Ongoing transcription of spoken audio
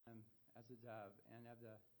dove and of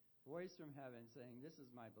the voice from heaven saying, "This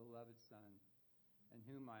is my beloved Son, in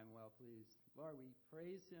whom I am well pleased." Lord, we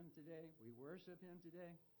praise him today. We worship him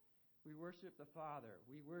today. We worship the Father.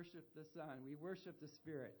 We worship the Son. We worship the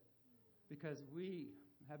Spirit because we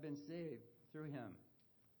have been saved through him,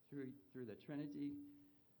 through the Trinity.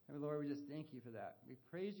 And Lord, we just thank you for that. We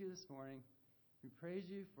praise you this morning. We praise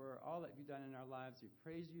you for all that you've done in our lives. We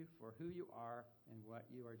praise you for who you are and what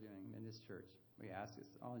you are doing in this church. We ask this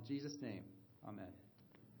all in Jesus' name. Amen.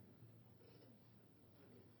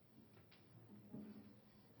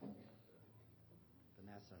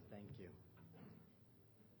 Vanessa, thank you.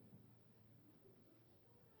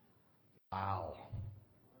 Wow.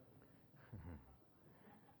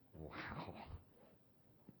 Wow.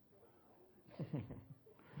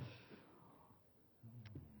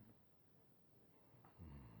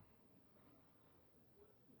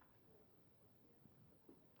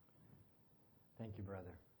 Thank you,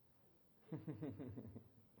 brother.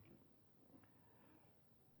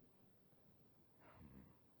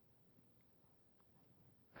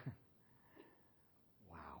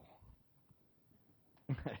 Wow.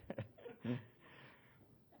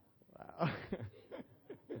 Wow.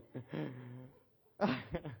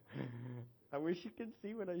 I wish you could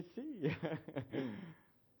see what I see.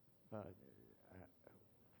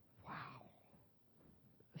 Wow.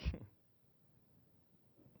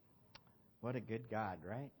 What a good God,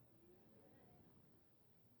 right?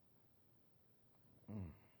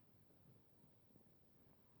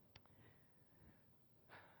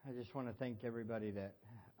 I just want to thank everybody that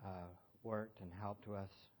worked and helped us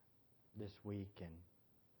this week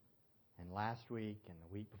and last week and the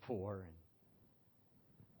week before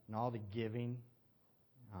and all the giving.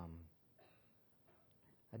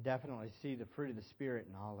 I definitely see the fruit of the Spirit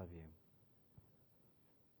in all of you.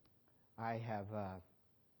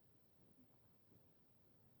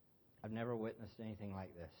 I've never witnessed anything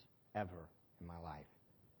like this ever in my life.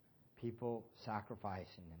 People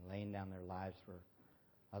sacrificing and laying down their lives for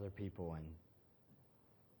other people and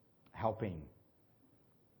helping.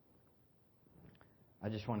 I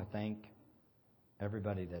just want to thank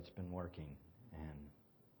everybody that's been working,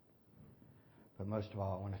 but most of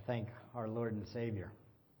all, I want to thank our Lord and Savior.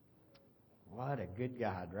 What a good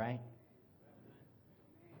God, right?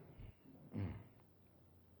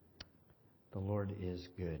 The Lord is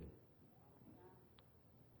good.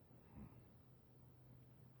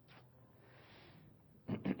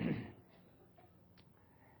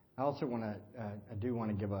 I do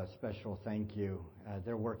want to give a special thank you.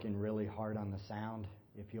 They're working really hard on the sound.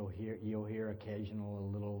 If you'll hear occasional a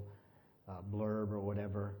little blurb or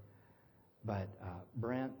whatever. But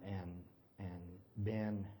Brent and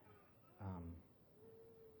Ben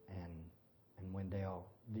and Wendell,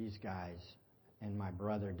 these guys, and my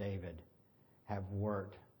brother David have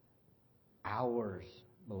worked hours,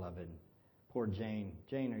 beloved. Poor Jane.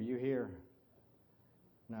 Jane, are you here?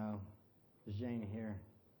 No. Is Jane here?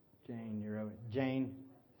 Jane, you're over. Jane,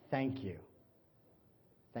 thank you.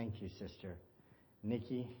 Thank you, sister.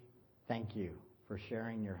 Nikki, thank you for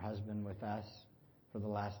sharing your husband with us for the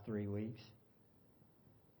last 3 weeks.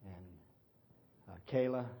 And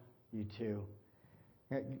Kayla, you too.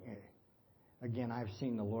 Again, I've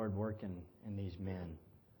seen the Lord working in these men.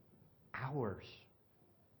 Hours.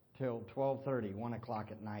 Till 12:30, 1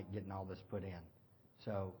 o'clock at night, getting all this put in.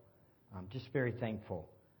 So, I'm just very thankful.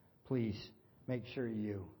 Please make sure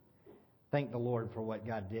you thank the Lord for what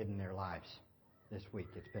God did in their lives this week.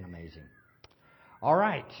 It's been amazing. All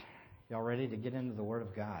right. Y'all ready to get into the Word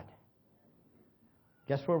of God?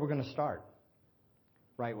 Guess where we're going to start?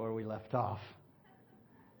 Right where we left off.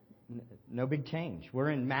 No big change. We're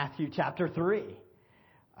in Matthew chapter 3.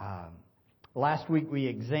 Last week we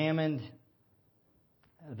examined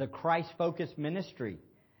the Christ-focused ministry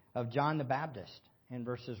of John the Baptist in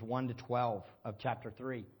verses 1 to 12 of chapter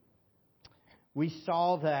 3. We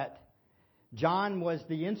saw that John was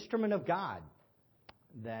the instrument of God,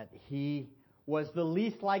 that he was the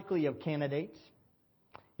least likely of candidates.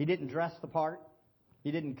 He didn't dress the part.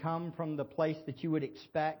 He didn't come from the place that you would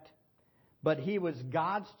expect. But he was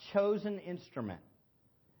God's chosen instrument.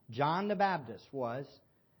 John the Baptist was,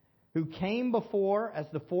 who came before as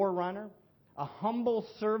the forerunner, a humble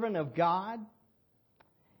servant of God.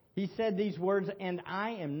 He said these words, "And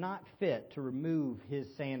I am not fit to remove his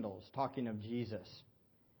sandals," talking of Jesus.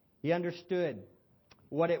 He understood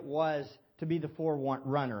what it was to be the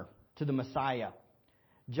forerunner to the Messiah.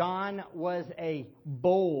 John was a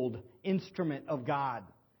bold instrument of God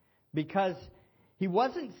because he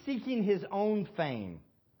wasn't seeking his own fame.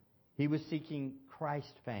 He was seeking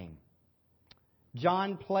Christ's fame.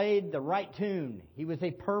 John played the right tune. He was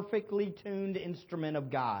a perfectly tuned instrument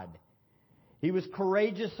of God. He was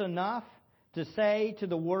courageous enough to say to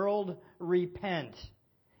the world, repent.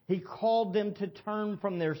 He called them to turn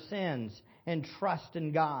from their sins and trust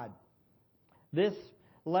in God. This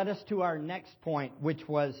led us to our next point, which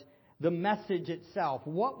was the message itself.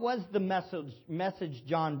 What was the message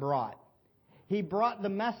John brought? He brought the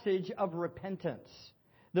message of repentance.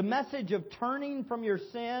 The message of turning from your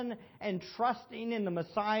sin and trusting in the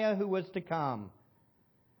Messiah who was to come.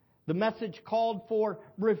 The message called for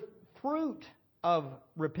fruit of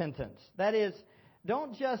repentance. That is,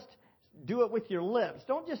 don't just do it with your lips.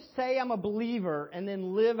 Don't just say I'm a believer and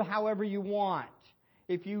then live however you want.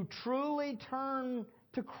 If you truly turn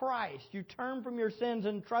to Christ, you turn from your sins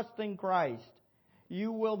and trust in Christ,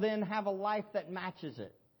 you will then have a life that matches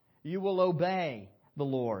it. You will obey the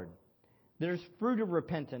Lord. There's fruit of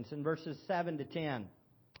repentance in verses 7 to 10.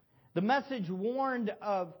 The message warned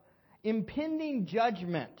of impending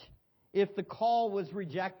judgment if the call was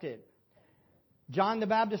rejected. John the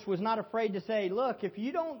Baptist was not afraid to say, look, if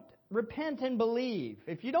you don't repent and believe,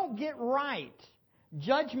 if you don't get right,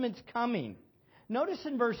 judgment's coming. Notice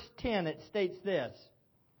in verse 10 it states this.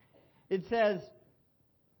 It says,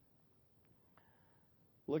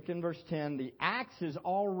 look in verse 10, the axe is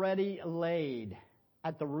already laid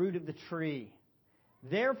at the root of the tree.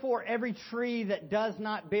 Therefore every tree that does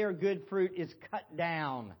not bear good fruit is cut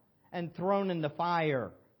down and thrown in the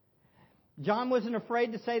fire. John wasn't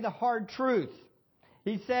afraid to say the hard truth.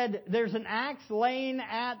 He said, there's an axe laying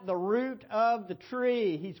at the root of the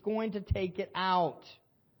tree. He's going to take it out.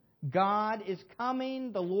 God is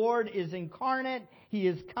coming. The Lord is incarnate. He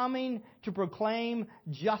is coming to proclaim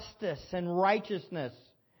justice and righteousness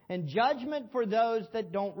and judgment for those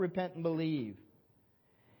that don't repent and believe.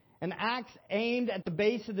 An axe aimed at the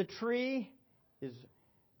base of the tree is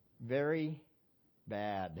very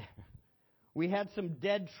bad. We had some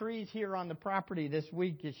dead trees here on the property this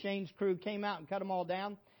week. Shane's crew came out and cut them all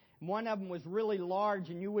down. One of them was really large,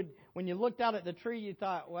 and when you looked out at the tree, you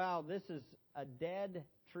thought, wow, this is a dead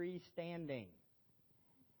tree standing.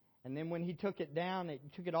 And then when he took it down, it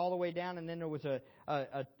took it all the way down, and then there was a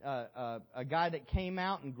guy that came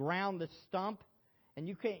out and ground the stump, and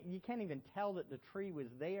you can't even tell that the tree was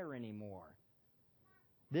there anymore.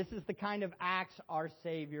 This is the kind of axe our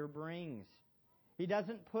Savior brings. He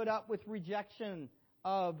doesn't put up with rejection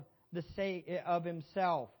of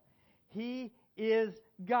himself. He is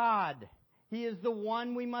God. He is the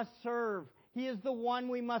one we must serve. He is the one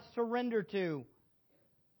we must surrender to.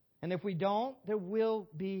 And if we don't, there will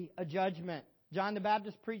be a judgment. John the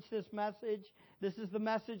Baptist preached this message. This is the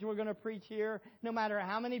message we're going to preach here. No matter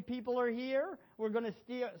how many people are here, we're going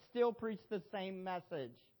to still preach the same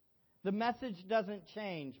message. The message doesn't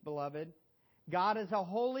change, beloved. God is a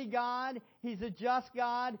holy God. He's a just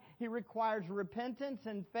God. He requires repentance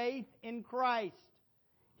and faith in Christ.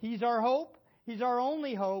 He's our hope. He's our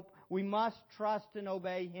only hope. We must trust and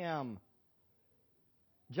obey Him.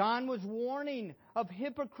 John was warning of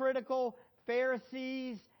hypocritical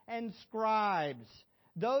Pharisees and scribes.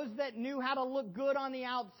 Those that knew how to look good on the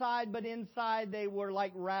outside, but inside they were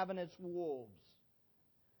like ravenous wolves.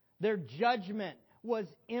 Their judgment was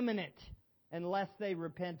imminent unless they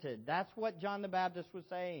repented. That's what John the Baptist was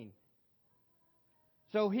saying.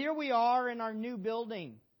 So here we are in our new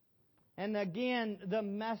building. And again, the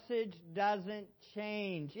message doesn't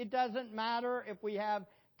change. It doesn't matter if we have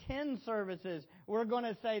 10 services. We're going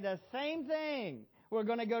to say the same thing. We're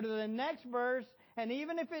going to go to the next verse. And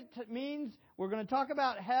even if it means we're going to talk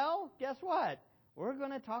about hell, guess what? We're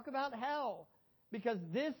going to talk about hell. Because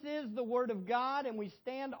this is the Word of God and we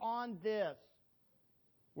stand on this.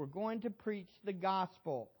 We're going to preach the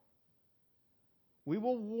gospel. We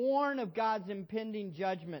will warn of God's impending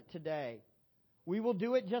judgment today. We will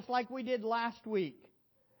do it just like we did last week.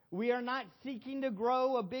 We are not seeking to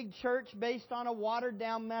grow a big church based on a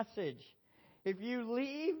watered-down message. If you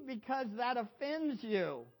leave because that offends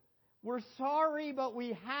you, we're sorry, but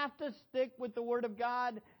we have to stick with the Word of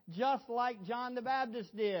God just like John the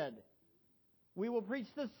Baptist did. We will preach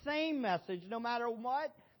the same message no matter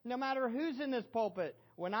what, no matter who's in this pulpit.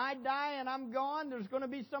 When I die and I'm gone, there's going to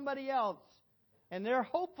be somebody else. And they're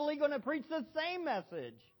hopefully going to preach the same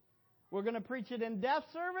message. We're going to preach it in death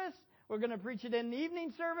service. We're going to preach it in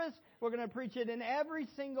evening service. We're going to preach it in every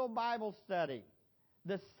single Bible study.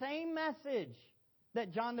 The same message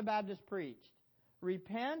that John the Baptist preached.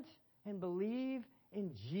 Repent and believe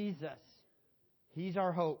in Jesus. He's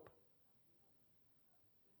our hope.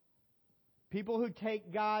 People who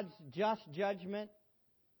take God's just judgment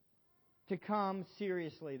to come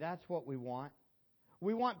seriously. That's what we want.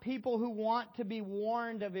 We want people who want to be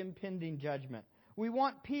warned of impending judgment. We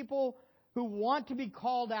want people who want to be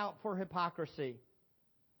called out for hypocrisy.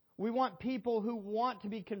 We want people who want to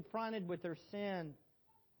be confronted with their sin.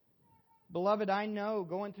 Beloved, I know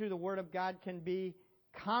going through the Word of God can be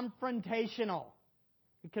confrontational.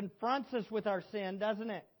 It confronts us with our sin,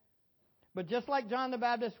 doesn't it? But just like John the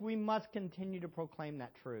Baptist, we must continue to proclaim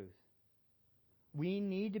that truth. We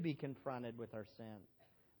need to be confronted with our sin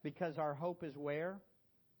because our hope is where?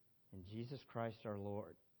 In Jesus Christ our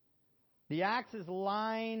Lord. The axe is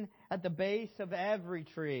lying at the base of every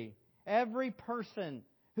tree. Every person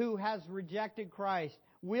who has rejected Christ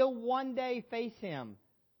will one day face Him.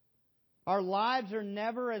 Our lives are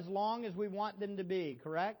never as long as we want them to be,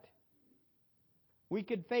 correct? We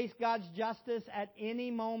could face God's justice at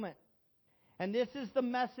any moment. And this is the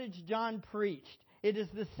message John preached. It is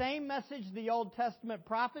the same message the Old Testament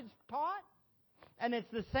prophets taught, and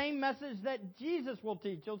it's the same message that Jesus will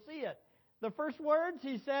teach. You'll see it. The first words,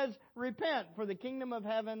 He says, repent, for the kingdom of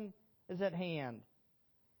heaven is at hand.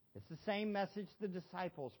 It's the same message the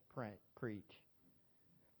disciples preach.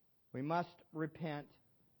 We must repent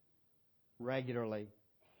regularly.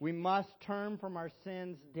 We must turn from our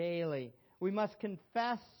sins daily. We must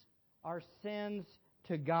confess our sins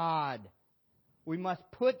to God. We must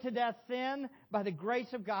put to death sin by the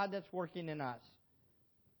grace of God that's working in us.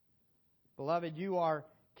 Beloved, you are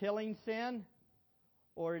killing sin,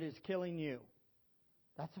 or it is killing you.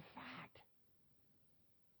 That's a fact.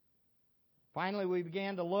 Finally, we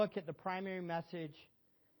began to look at the primary message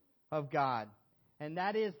of God, and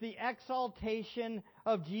that is the exaltation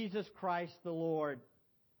of Jesus Christ the Lord.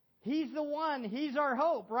 He's the one. He's our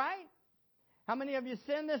hope, right? How many of you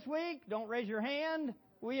sinned this week? Don't raise your hand.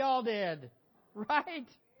 We all did, right?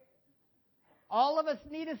 All of us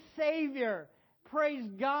need a Savior. Praise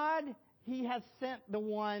God, He has sent the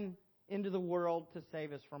one into the world to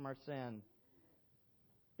save us from our sin.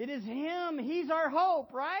 It is Him. He's our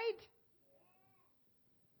hope, right?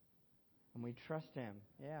 And we trust Him.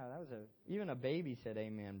 Yeah, even a baby said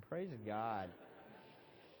amen. Praise God.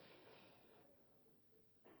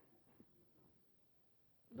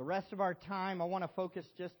 The rest of our time, I want to focus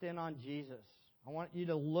just in on Jesus. I want you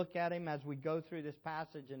to look at Him as we go through this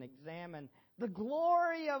passage and examine the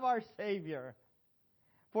glory of our Savior.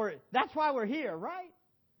 For that's why we're here, right?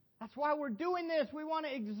 That's why we're doing this. We want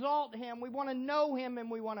to exalt Him. We want to know Him, and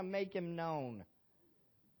we want to make Him known.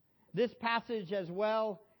 This passage, as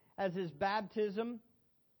well as His baptism,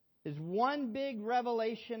 is one big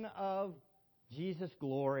revelation of Jesus'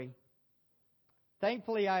 glory.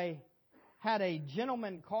 Thankfully, I had a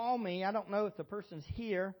gentleman call me, I don't know if the person's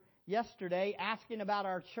here, yesterday, asking about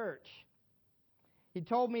our church. He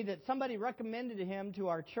told me that somebody recommended him to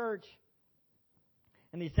our church,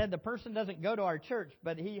 and he said the person doesn't go to our church,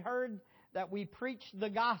 but he heard that we preach the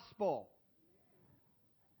gospel.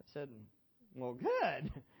 I said, well,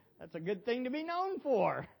 good. That's a good thing to be known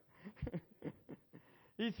for.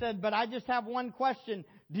 He said, but I just have one question.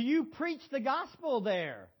 Do you preach the gospel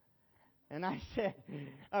there? And I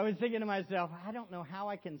was thinking to myself, I don't know how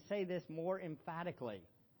I can say this more emphatically.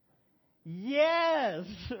 Yes,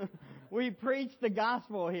 we preach the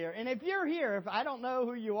gospel here. And if you're here, if I don't know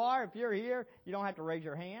who you are, if you're here, you don't have to raise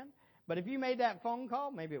your hand. But if you made that phone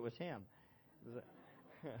call, maybe it was him.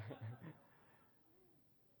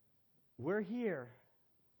 We're here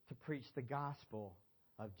to preach the gospel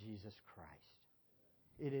of Jesus Christ.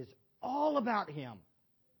 It is all about Him.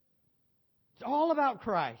 It's all about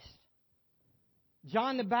Christ.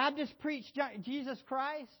 John the Baptist preached Jesus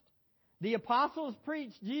Christ. The apostles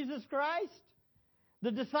preached Jesus Christ.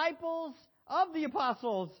 The disciples of the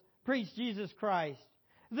apostles preached Jesus Christ.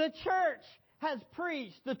 The church has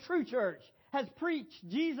preached, the true church has preached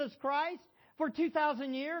Jesus Christ for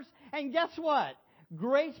 2,000 years. And guess what?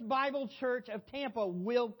 Grace Bible Church of Tampa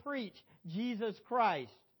will preach Jesus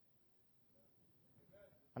Christ.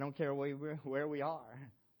 I don't care where we are.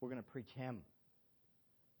 We're going to preach Him.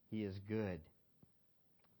 He is good.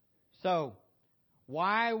 So,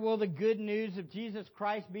 why will the good news of Jesus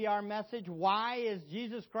Christ be our message? Why is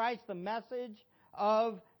Jesus Christ the message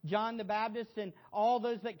of John the Baptist and all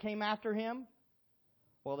those that came after him?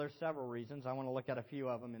 Well, there's several reasons. I want to look at a few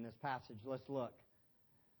of them in this passage. Let's look.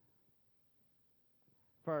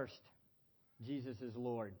 First, Jesus is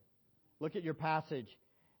Lord. Look at your passage.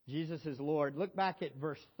 Jesus is Lord. Look back at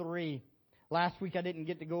verse 3. Last week I didn't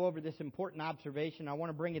get to go over this important observation. I want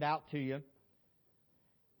to bring it out to you.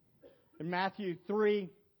 In Matthew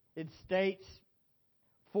 3, it states,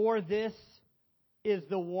 "For this is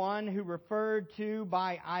the one who referred to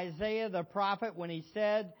by Isaiah the prophet when he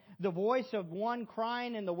said, 'The voice of one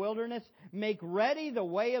crying in the wilderness, make ready the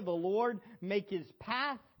way of the Lord, make His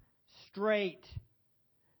path straight.'"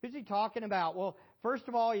 Who's he talking about? Well, first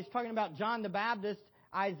of all, he's talking about John the Baptist.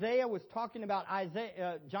 Isaiah was talking about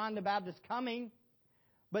John the Baptist coming.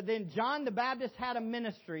 But then John the Baptist had a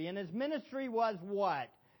ministry, and his ministry was what?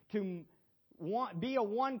 To be a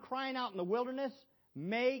one crying out in the wilderness,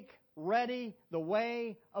 make ready the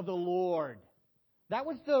way of the Lord. That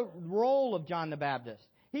was the role of John the Baptist.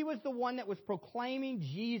 He was the one that was proclaiming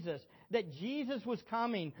Jesus, that Jesus was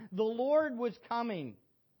coming, the Lord was coming.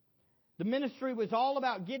 The ministry was all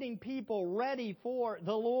about getting people ready for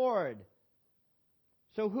the Lord.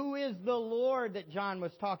 So who is the Lord that John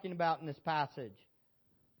was talking about in this passage?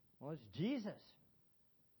 Well, it's Jesus.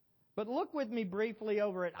 But look with me briefly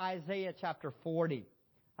over at Isaiah chapter 40.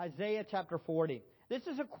 Isaiah chapter 40. This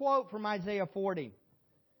is a quote from Isaiah 40.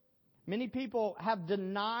 Many people have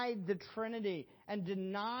denied the Trinity and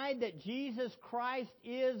denied that Jesus Christ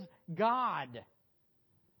is God.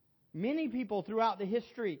 Many people throughout the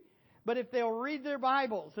history. But if they'll read their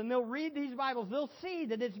Bibles and they'll read these Bibles, they'll see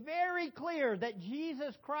that it's very clear that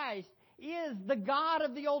Jesus Christ is the God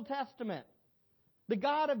of the Old Testament. The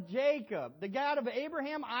God of Jacob, the God of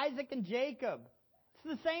Abraham, Isaac, and Jacob.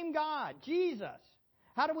 It's the same God, Jesus.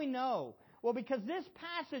 How do we know? Well, because this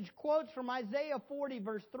passage quotes from Isaiah 40,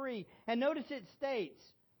 verse 3. And notice it states,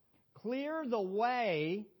 clear the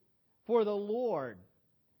way for the Lord.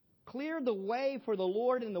 Clear the way for the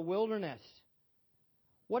Lord in the wilderness.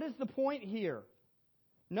 What is the point here?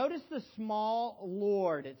 Notice the small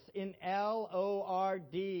Lord. It's in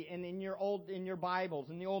L-O-R-D and in your Bibles,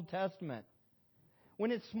 in the Old Testament. When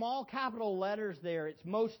it's small capital letters there,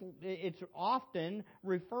 it's often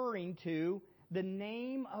referring to the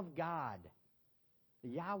name of God.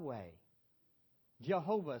 Yahweh.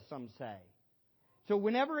 Jehovah, some say. So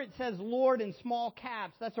whenever it says Lord in small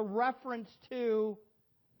caps, that's a reference to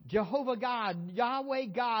Jehovah God, Yahweh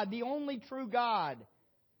God, the only true God.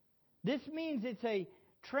 This means it's a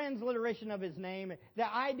transliteration of His name.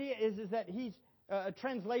 The idea is that He's a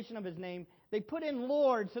translation of His name. They put in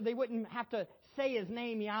Lord so they wouldn't have to say His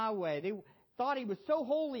name Yahweh. They thought He was so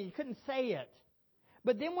holy He couldn't say it.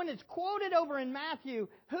 But then when it's quoted over in Matthew,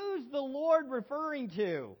 who's the Lord referring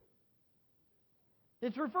to?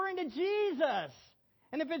 It's referring to Jesus.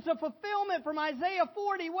 And if it's a fulfillment from Isaiah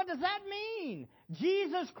 40, what does that mean?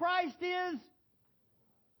 Jesus Christ is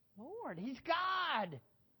Lord. He's God.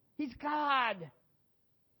 He's God.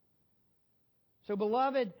 So,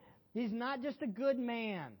 beloved, He's not just a good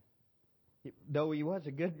man, though He was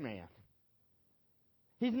a good man.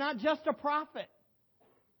 He's not just a prophet.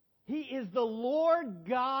 He is the Lord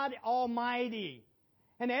God Almighty.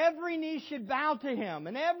 And every knee should bow to Him,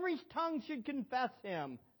 and every tongue should confess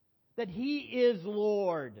Him, that He is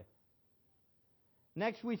Lord.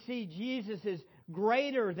 Next we see Jesus is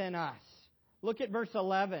greater than us. Look at verse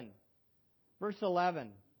 11. Verse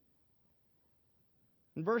 11.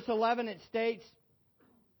 In verse 11 it states,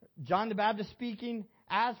 John the Baptist speaking,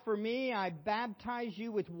 as for me, I baptize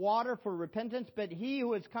you with water for repentance, but He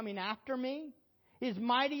who is coming after me is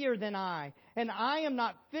mightier than I, and I am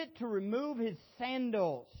not fit to remove His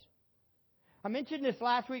sandals. I mentioned this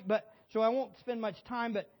last week, so I won't spend much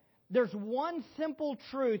time, but there's one simple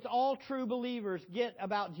truth all true believers get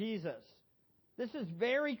about Jesus. This is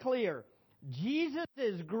very clear. Jesus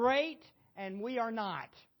is great, and we are not.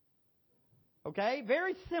 Okay?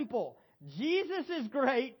 Very simple. Jesus is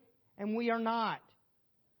great, and we are not.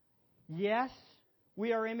 Yes,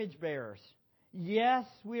 we are image bearers. Yes,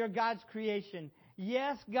 we are God's creation.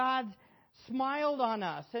 Yes, God smiled on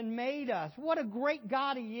us and made us. What a great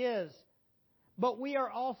God He is. But we are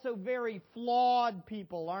also very flawed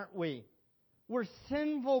people, aren't we? We're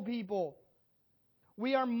sinful people.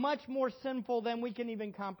 We are much more sinful than we can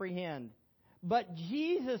even comprehend. But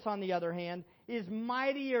Jesus, on the other hand, is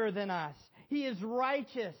mightier than us. He is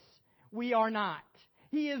righteous. We are not.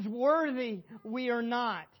 He is worthy. We are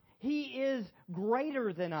not. He is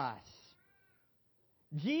greater than us.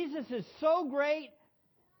 Jesus is so great,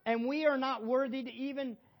 and we are not worthy to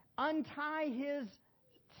even untie His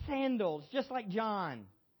sandals, just like John.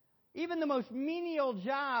 Even the most menial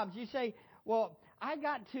jobs, you say, well, I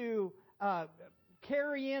got to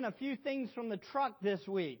carry in a few things from the truck this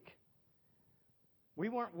week. We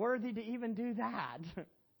weren't worthy to even do that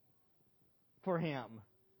for Him.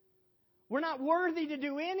 We're not worthy to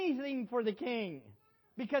do anything for the King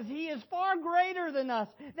because He is far greater than us,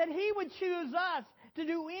 that He would choose us to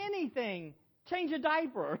do anything, change a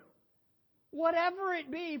diaper, whatever it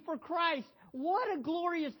be for Christ. What a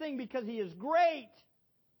glorious thing, because He is great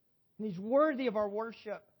and He's worthy of our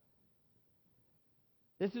worship.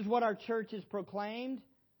 This is what our church has proclaimed,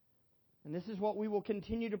 and this is what we will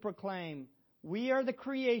continue to proclaim. We are the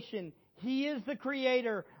creation. He is the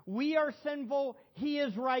Creator. We are sinful. He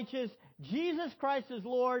is righteous. Jesus Christ is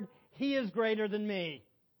Lord. He is greater than me.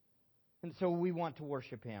 And so we want to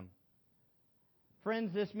worship Him.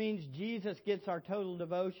 Friends, this means Jesus gets our total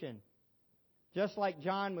devotion. Just like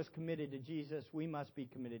John was committed to Jesus, we must be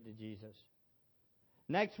committed to Jesus.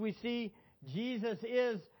 Next we see Jesus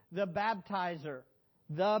is the baptizer.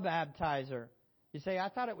 The baptizer. You say, I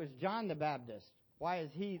thought it was John the Baptist. Why is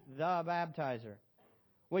He the baptizer?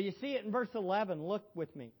 Well, you see it in verse 11. Look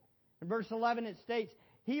with me. In verse 11 it states,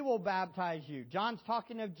 He will baptize you. John's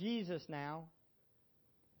talking of Jesus now.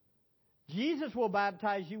 Jesus will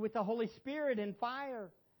baptize you with the Holy Spirit and fire.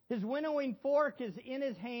 His winnowing fork is in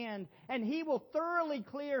His hand, and He will thoroughly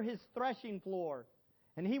clear His threshing floor.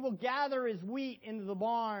 And He will gather His wheat into the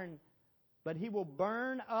barn, but He will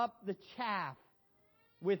burn up the chaff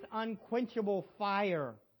with unquenchable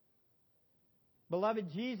fire.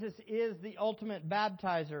 Beloved, Jesus is the ultimate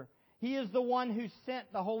baptizer. He is the one who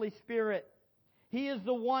sent the Holy Spirit. He is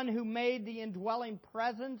the one who made the indwelling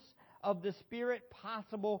presence of the Spirit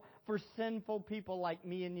possible for sinful people like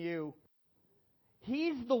me and you.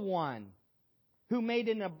 He's the one who made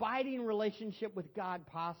an abiding relationship with God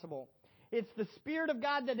possible. It's the Spirit of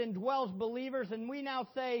God that indwells believers, and we now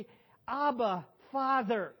say, Abba,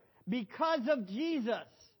 Father, because of Jesus.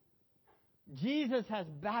 Jesus has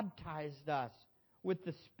baptized us with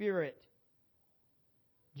the Spirit.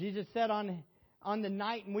 Jesus said on the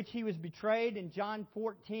night in which He was betrayed in John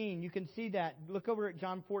 14, you can see that. Look over at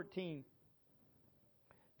John 14.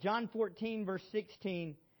 John 14, verse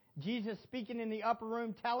 16. Jesus speaking in the upper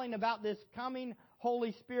room, telling about this coming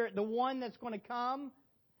Holy Spirit, the one that's going to come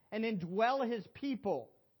and indwell His people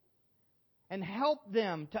and help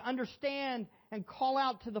them to understand and call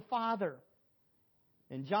out to the Father.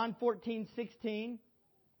 In John 14:16,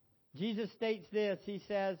 Jesus states this. He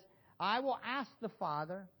says, I will ask the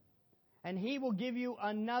Father, and He will give you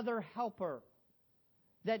another helper,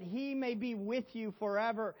 that He may be with you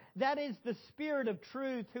forever. That is the Spirit of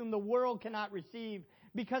truth, whom the world cannot receive,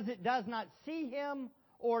 because it does not see Him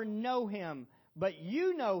or know Him. But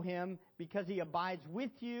you know Him, because He abides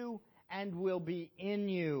with you and will be in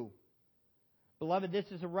you. Beloved, this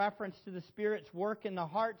is a reference to the Spirit's work in the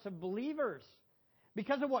hearts of believers.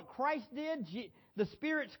 Because of what Christ did, the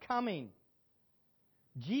Spirit's coming.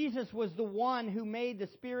 Jesus was the one who made the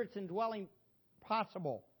Spirit's indwelling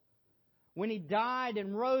possible. When He died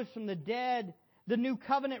and rose from the dead, the new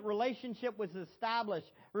covenant relationship was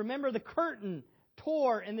established. Remember, the curtain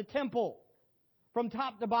tore in the temple from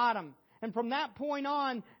top to bottom. And from that point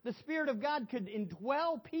on, the Spirit of God could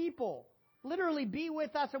indwell people, literally be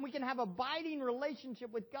with us, and we can have an abiding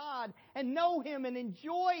relationship with God and know Him and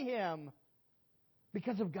enjoy Him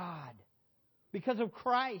because of God, because of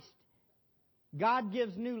Christ. God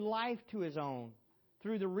gives new life to His own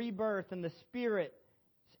through the rebirth and the Spirit's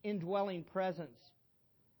indwelling presence.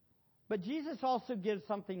 But Jesus also gives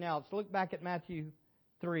something else. Look back at Matthew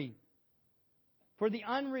 3. For the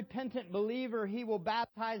unrepentant believer, He will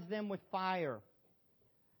baptize them with fire.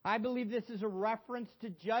 I believe this is a reference to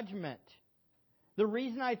judgment. The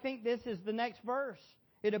reason I think this is the next verse.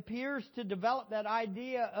 It appears to develop that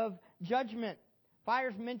idea of judgment.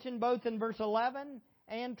 Fire's mentioned both in verse 11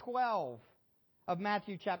 and 12 of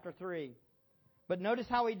Matthew chapter 3. But notice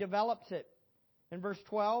how He develops it. In verse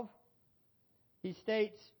 12, He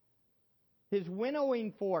states, His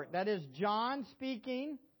winnowing fork, that is John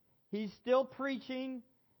speaking, he's still preaching,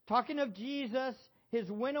 talking of Jesus, His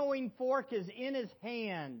winnowing fork is in His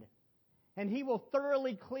hand, and He will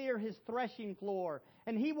thoroughly clear His threshing floor,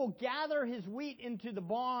 and He will gather His wheat into the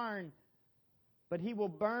barn, but He will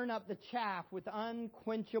burn up the chaff with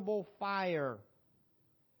unquenchable fire.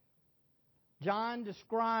 John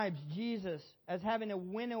describes Jesus as having a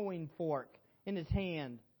winnowing fork in His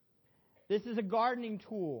hand. This is a gardening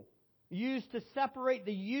tool used to separate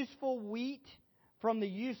the useful wheat from the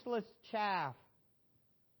useless chaff.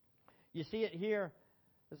 You see it here.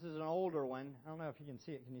 This is an older one. I don't know if you can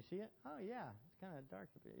see it. Can you see it? Oh, yeah. It's kind of dark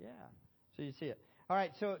up here. Yeah. So you see it. All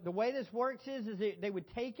right. So the way this works is they would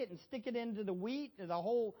take it and stick it into the wheat, the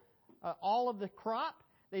whole, all of the crop.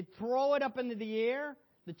 They'd throw it up into the air.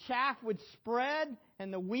 The chaff would spread,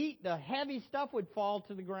 and the wheat, the heavy stuff, would fall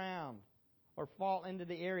to the ground or fall into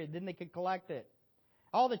the area. Then they could collect it.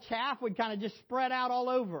 All the chaff would kind of just spread out all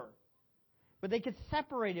over. But they could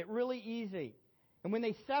separate it really easy. And when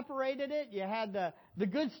they separated it, you had the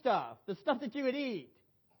good stuff, the stuff that you would eat.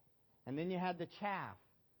 And then you had the chaff.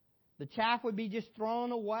 The chaff would be just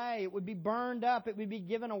thrown away. It would be burned up. It would be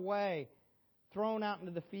given away, thrown out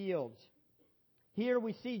into the fields. Here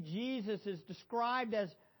we see Jesus is described as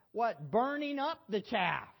what? Burning up the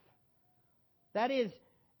chaff. That is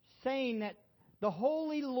saying that the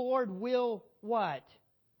Holy Lord will what?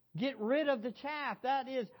 Get rid of the chaff. That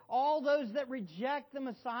is, all those that reject the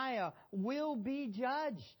Messiah will be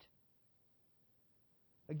judged.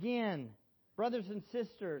 Again, brothers and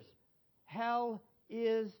sisters, hell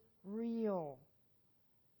is real.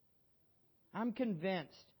 I'm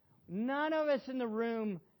convinced none of us in the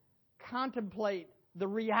room contemplate the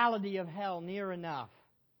reality of hell near enough.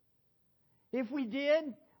 If we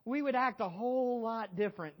did, we would act a whole lot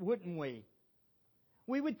different, wouldn't we?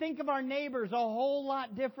 We would think of our neighbors a whole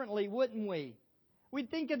lot differently, wouldn't we?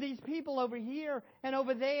 We'd think of these people over here and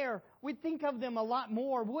over there. We'd think of them a lot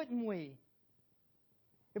more, wouldn't we?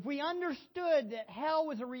 If we understood that hell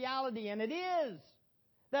was a reality, and it is,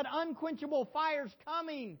 that unquenchable fire's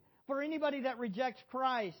coming for anybody that rejects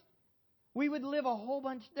Christ, we would live a whole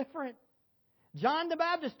bunch different. John the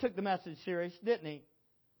Baptist took the message serious, didn't he?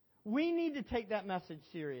 We need to take that message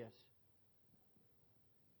serious.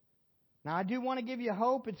 Now, I do want to give you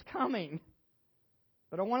hope it's coming.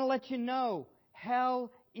 But I want to let you know,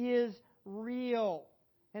 hell is real.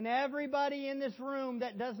 And everybody in this room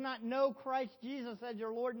that does not know Christ Jesus as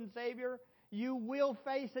your Lord and Savior, you will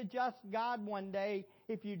face a just God one day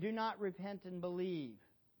if you do not repent and believe.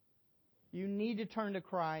 You need to turn to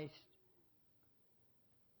Christ.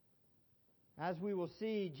 As we will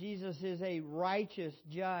see, Jesus is a righteous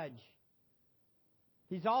judge.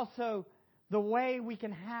 He's also the way we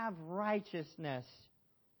can have righteousness.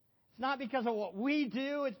 It's not because of what we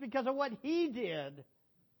do, it's because of what He did.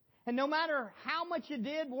 And no matter how much you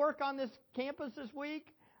did work on this campus this week,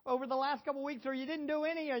 over the last couple of weeks, or you didn't do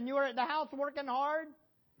any and you were at the house working hard,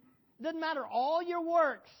 it doesn't matter. All your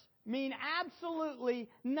works mean absolutely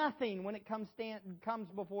nothing when it comes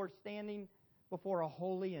before standing before a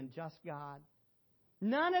holy and just God.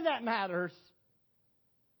 None of that matters.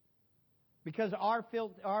 Because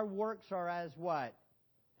our works are as what?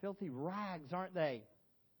 Filthy rags, aren't they?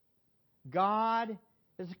 God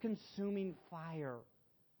is a consuming fire.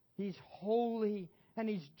 He's holy and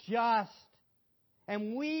He's just.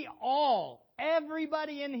 And we all,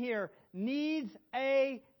 everybody in here, needs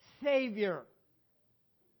a Savior.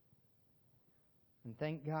 And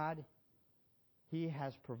thank God, He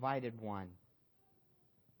has provided one.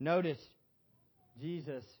 Notice,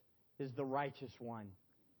 Jesus is the righteous one.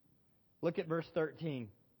 Look at verse 13.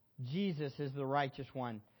 Jesus is the righteous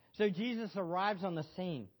one. So Jesus arrives on the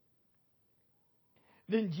scene.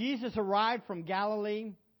 Then Jesus arrived from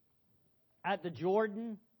Galilee at the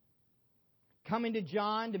Jordan, coming to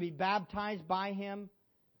John to be baptized by him.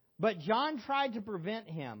 But John tried to prevent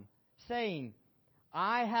him, saying,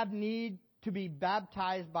 I have need to be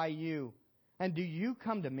baptized by you, and do you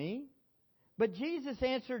come to me? But Jesus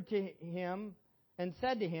answered to him and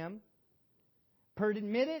said to him,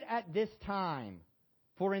 Permit it at this time,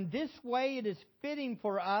 for in this way it is fitting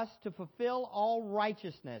for us to fulfill all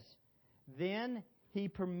righteousness. Then He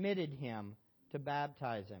permitted him to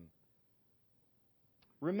baptize him.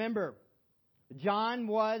 Remember, John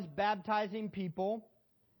was baptizing people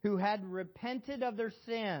who had repented of their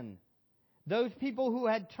sin. Those people who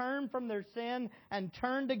had turned from their sin and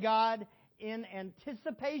turned to God in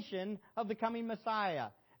anticipation of the coming Messiah.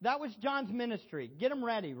 That was John's ministry. Get them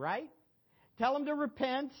ready, right? Tell them to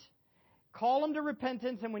repent. Call them to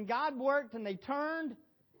repentance. And when God worked and they turned,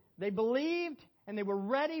 they believed, and they were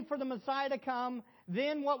ready for the Messiah to come,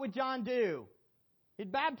 then what would John do?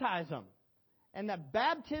 He'd baptize them. And that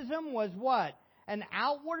baptism was what? An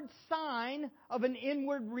outward sign of an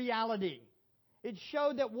inward reality. It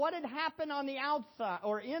showed that what had happened on the outside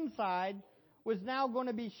or inside was now going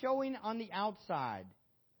to be showing on the outside.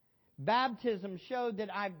 Baptism showed that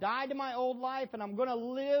I've died to my old life and I'm going to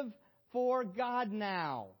live for God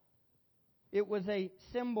now. It was a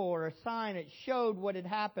symbol or a sign. It showed what had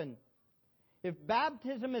happened. If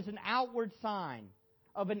baptism is an outward sign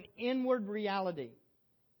of an inward reality,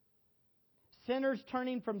 sinners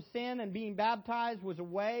turning from sin and being baptized was a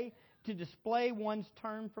way to display one's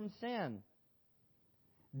turn from sin.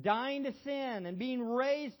 Dying to sin and being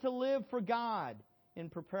raised to live for God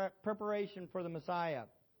in preparation for the Messiah.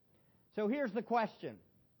 So here's the question.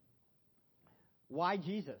 Why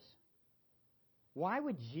Jesus? Why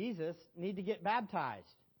would Jesus need to get baptized?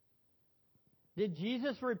 Did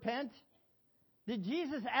Jesus repent? Did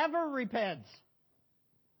Jesus ever repent?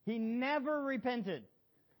 He never repented.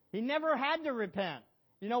 He never had to repent.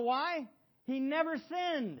 You know why? He never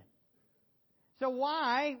sinned. So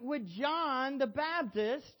why would John the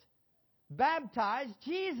Baptist baptize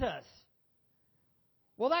Jesus?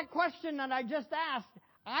 Well, that question that I just asked,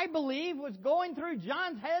 I believe, was going through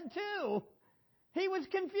John's head too. He was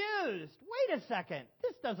confused. Wait a second.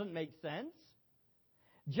 This doesn't make sense.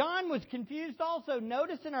 John was confused also.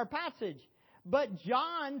 Notice in our passage. But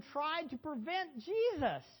John tried to prevent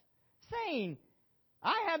Jesus. saying,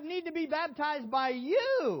 I have need to be baptized by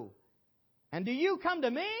you. And do you come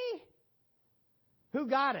to me? Who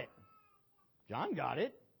got it? John got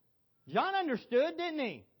it. John understood, didn't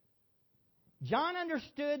he? John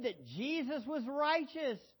understood that Jesus was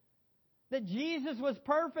righteous, that Jesus was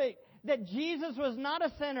perfect, that Jesus was not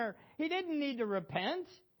a sinner. He didn't need to repent.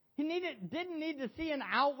 He didn't need to see an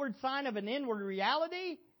outward sign of an inward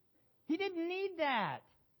reality. He didn't need that.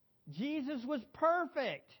 Jesus was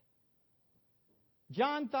perfect.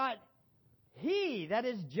 John thought he, that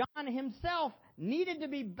is John himself, needed to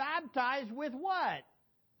be baptized with what?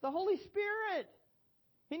 The Holy Spirit.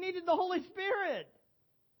 He needed the Holy Spirit.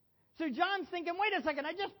 So John's thinking, wait a second,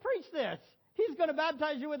 I just preached this. He's going to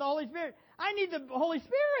baptize you with the Holy Spirit. I need the Holy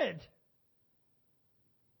Spirit.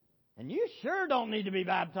 And you sure don't need to be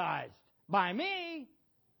baptized by me.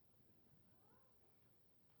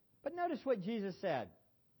 But notice what Jesus said.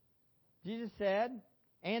 Jesus said,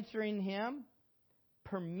 answering him,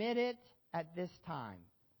 permit it at this time.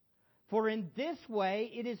 For in this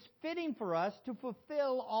way it is fitting for us to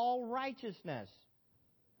fulfill all righteousness.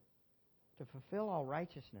 To fulfill all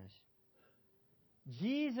righteousness.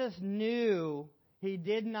 Jesus knew he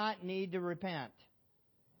did not need to repent.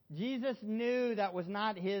 Jesus knew that was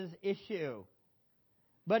not his issue.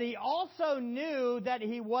 But he also knew that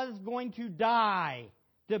he was going to die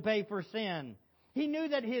to pay for sin. He knew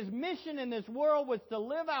that his mission in this world was to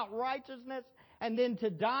live out righteousness and then to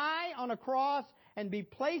die on a cross and be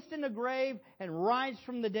placed in a grave and rise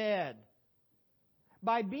from the dead.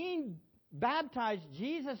 By being baptized,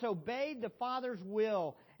 Jesus obeyed the Father's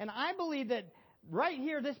will. And I believe that right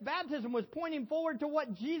here, this baptism was pointing forward to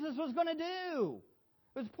what Jesus was going to do.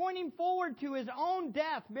 It was pointing forward to his own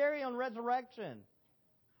death, burial, and resurrection.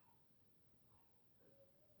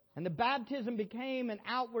 And the baptism became an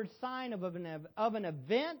outward sign of an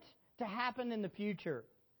event to happen in the future.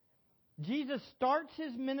 Jesus starts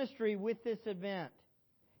his ministry with this event.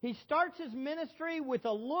 He starts his ministry with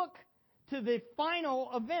a look to the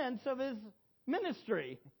final events of his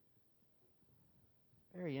ministry.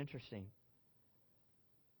 Very interesting.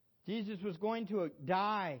 Jesus was going to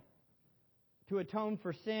die to atone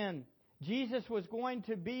for sin. Jesus was going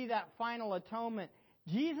to be that final atonement.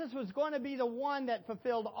 Jesus was going to be the one that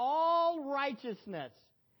fulfilled all righteousness.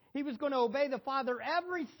 He was going to obey the Father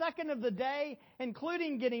every second of the day,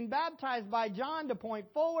 including getting baptized by John to point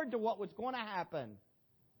forward to what was going to happen.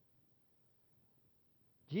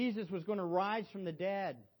 Jesus was going to rise from the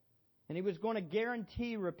dead, and he was going to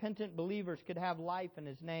guarantee repentant believers could have life in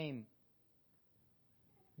his name.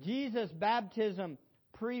 Jesus' baptism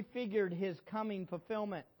prefigured his coming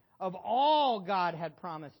fulfillment of all God had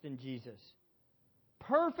promised in Jesus.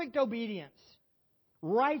 Perfect obedience,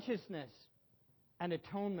 righteousness, and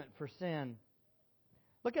atonement for sin.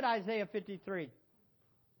 Look at Isaiah 53.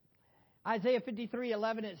 Isaiah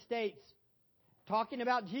 53:11, it states, talking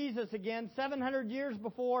about Jesus again, 700 years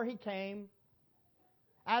before he came,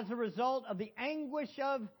 as a result of the anguish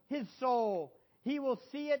of his soul, he will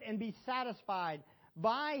see it and be satisfied.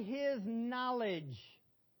 By his knowledge,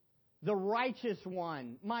 the righteous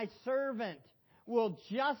one, my servant, will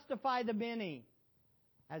justify the many,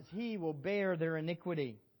 as he will bear their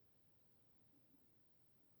iniquity.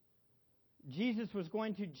 Jesus was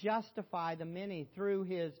going to justify the many through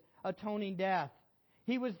his atoning death.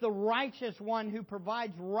 He was the righteous one who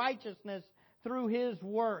provides righteousness through his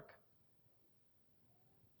work.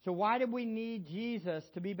 So why did we need Jesus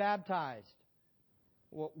to be baptized?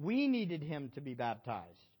 Well, we needed him to be baptized.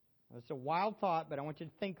 It's a wild thought, but I want you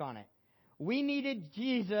to think on it. We needed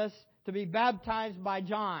Jesus to be baptized by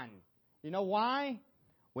John. You know why?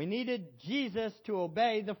 We needed Jesus to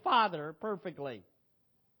obey the Father perfectly.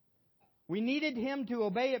 We needed him to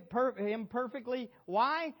obey him perfectly.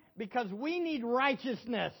 Why? Because we need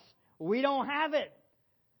righteousness. We don't have it.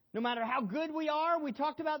 No matter how good we are, we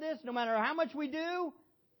talked about this, no matter how much we do,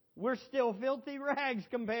 we're still filthy rags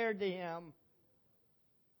compared to him.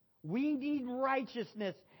 We need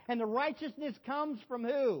righteousness. And the righteousness comes from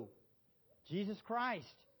who? Jesus Christ.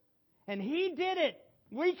 And he did it.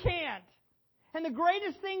 We can't. And the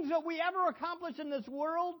greatest things that we ever accomplish in this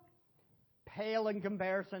world pale in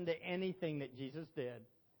comparison to anything that Jesus did.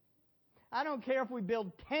 I don't care if we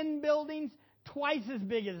build 10 buildings twice as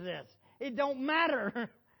big as this. It don't matter.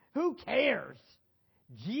 Who cares?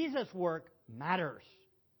 Jesus' work matters.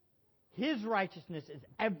 His righteousness is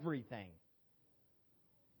everything.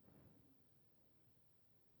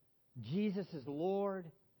 Jesus is Lord.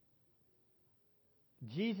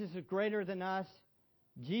 Jesus is greater than us.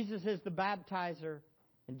 Jesus is the baptizer.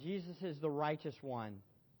 And Jesus is the righteous one.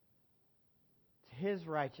 It's his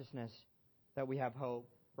righteousness that we have hope,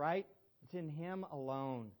 right? It's in him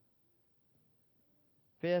alone.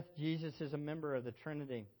 Fifth, Jesus is a member of the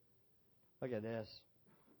Trinity. Look at this.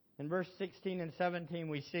 In verse 16 and 17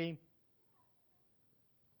 we see,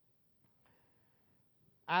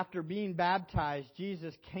 after being baptized,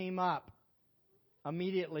 Jesus came up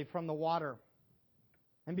immediately from the water.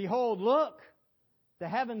 And behold, look, the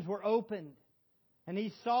heavens were opened, and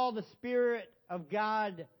He saw the Spirit of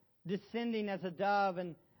God descending as a dove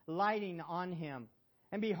and lighting on Him.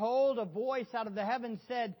 And behold, a voice out of the heavens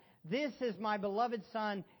said, "This is my beloved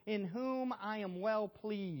Son, in whom I am well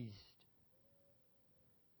pleased."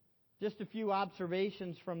 Just a few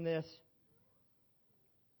observations from this.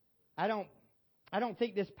 I don't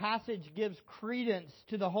think this passage gives credence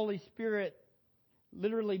to the Holy Spirit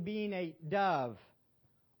literally being a dove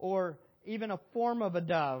or even a form of a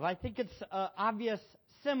dove. I think it's an obvious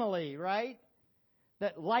simile, right?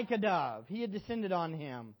 That like a dove, He had descended on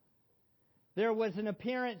Him. There was an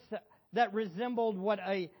appearance that resembled what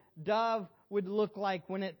a dove would look like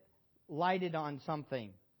when it lighted on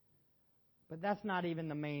something. But that's not even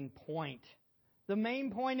the main point. The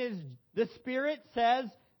main point is the Spirit says,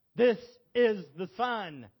 "This is the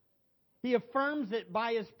Son." He affirms it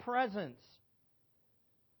by His presence.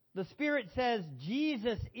 The Spirit says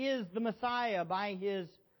Jesus is the Messiah by His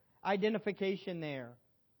identification there.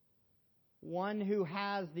 One who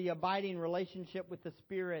has the abiding relationship with the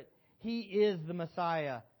Spirit, He is the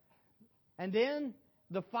Messiah. And then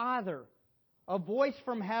the Father, a voice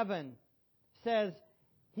from heaven, says,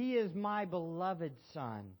 "He is my beloved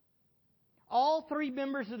Son." All three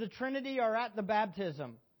members of the Trinity are at the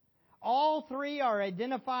baptism. All three are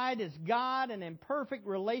identified as God and in perfect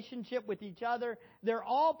relationship with each other. They're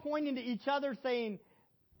all pointing to each other saying,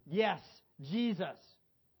 "Yes, Jesus.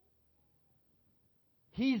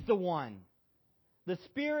 He's the one." The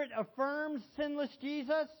Spirit affirms sinless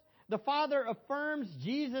Jesus. The Father affirms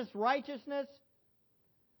Jesus' righteousness.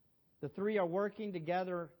 The three are working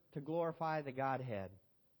together to glorify the Godhead.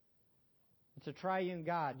 It's a triune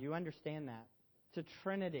God. You understand that? It's a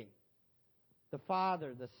Trinity. The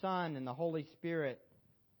Father, the Son, and the Holy Spirit.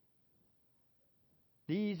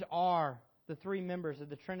 These are the three members of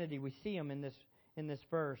the Trinity. We see them in this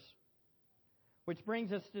verse. Which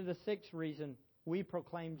brings us to the sixth reason we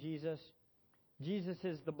proclaim Jesus. Jesus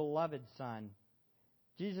is the beloved Son.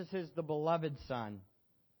 Jesus is the beloved Son.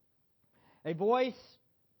 A voice,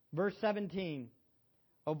 verse 17,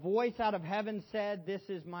 a voice out of heaven said, "This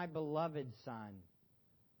is my beloved Son."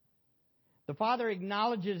 The Father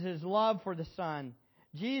acknowledges His love for the Son.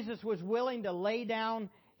 Jesus was willing to lay down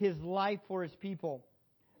His life for His people.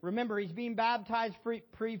 Remember, He's being baptized,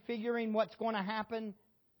 prefiguring what's going to happen.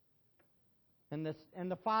 And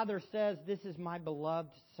the Father says, "This is my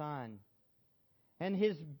beloved Son." And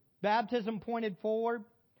His baptism pointed forward.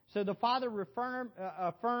 So the Father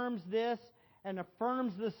affirms this and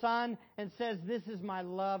affirms the Son and says, "This is my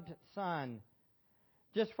loved Son."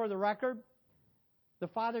 Just for the record, the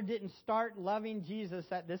Father didn't start loving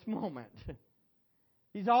Jesus at this moment.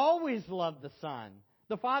 He's always loved the Son.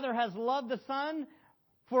 The Father has loved the Son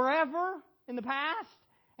forever in the past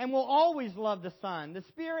and will always love the Son. The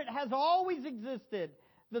Spirit has always existed.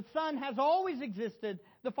 The Son has always existed.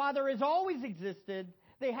 The Father has always existed.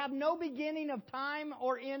 They have no beginning of time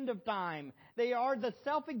or end of time. They are the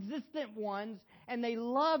self-existent ones, and they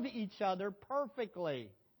love each other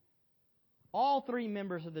perfectly. All three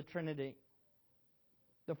members of the Trinity.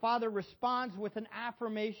 The Father responds with an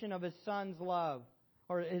affirmation of His Son's love,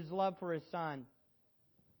 or His love for His Son.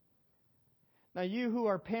 Now, you who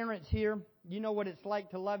are parents here, you know what it's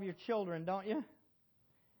like to love your children, don't you?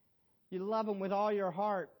 You love them with all your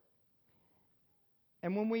heart.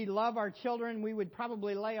 And when we love our children, we would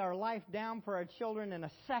probably lay our life down for our children in a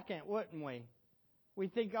second, wouldn't we? We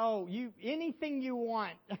think, anything you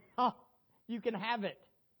want, you can have it.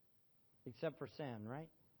 Except for sin, right?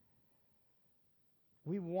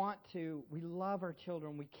 We love our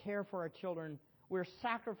children. We care for our children. We're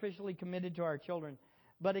sacrificially committed to our children.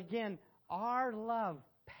 But again, our love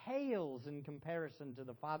pales in comparison to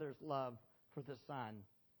the Father's love for the Son.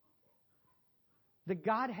 The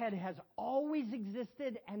Godhead has always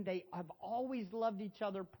existed, and they have always loved each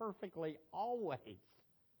other perfectly, always.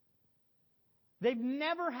 They've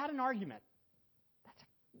never had an argument. That's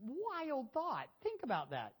a wild thought. Think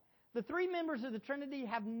about that. The three members of the Trinity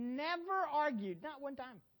have never argued, not one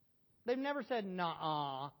time. They've never said,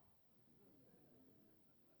 "Nuh-uh.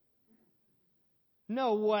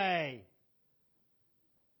 No way."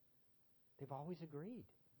 They've always agreed.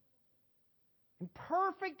 In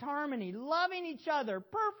perfect harmony, loving each other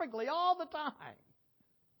perfectly all the time.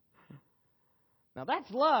 Now that's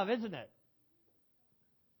love, isn't it?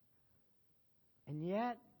 And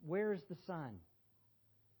yet, where is the Son?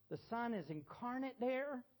 The Son is incarnate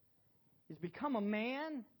there. He's become a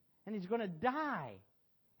man, and He's going to die.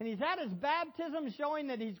 And He's at His baptism showing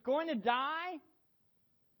that He's going to die.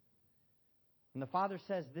 And the Father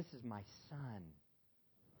says, "This is my Son,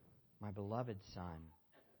 my beloved Son."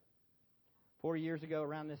 4 years ago,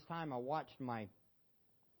 around this time, I watched my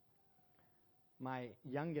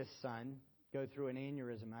youngest son go through an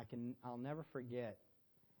aneurysm. I'll never forget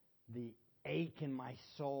the ache in my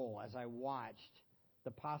soul as I watched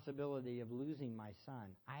the possibility of losing my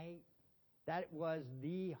son. That was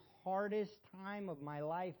the hardest time of my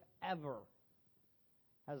life ever.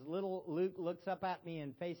 As little Luke looks up at me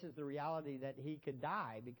and faces the reality that he could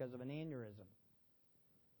die because of an aneurysm.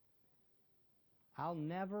 I'll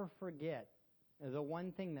never forget the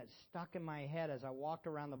one thing that stuck in my head as I walked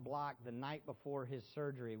around the block the night before his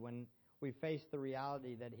surgery when we faced the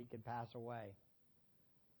reality that he could pass away.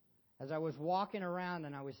 As I was walking around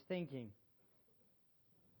and I was thinking,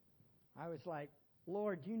 I was like,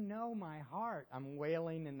 "Lord, you know my heart." I'm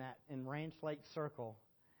wailing in Ranch Lake Circle.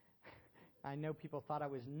 I know people thought I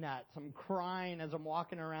was nuts. I'm crying as I'm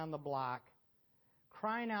walking around the block,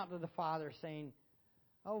 crying out to the Father saying,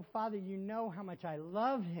 "Oh, Father, you know how much I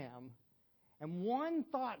love him." And one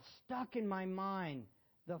thought stuck in my mind.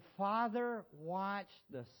 The Father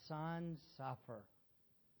watched the Son suffer.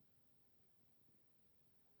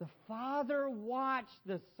 The Father watched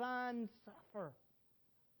the Son suffer.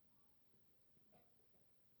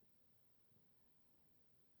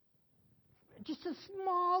 Just a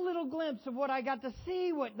small little glimpse of what I got to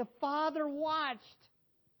see, what the Father watched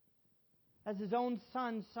as His own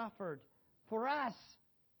Son suffered for us.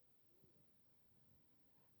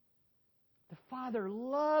 The Father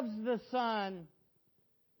loves the Son,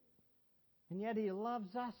 and yet He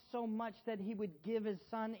loves us so much that He would give His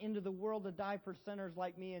Son into the world to die for sinners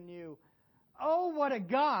like me and you. Oh, what a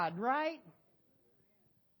God, right?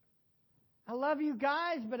 I love you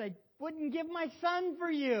guys, but I wouldn't give my Son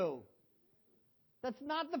for you. That's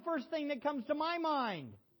not the first thing that comes to my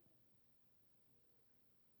mind.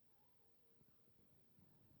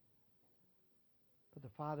 But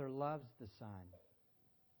the Father loves the Son.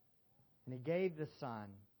 And He gave the Son.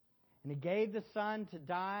 And He gave the Son to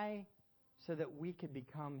die so that we could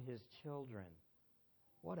become His children.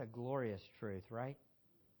 What a glorious truth, right?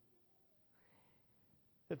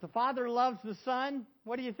 If the Father loves the Son,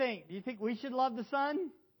 what do you think? Do you think we should love the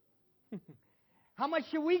Son? How much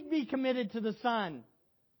should we be committed to the Son?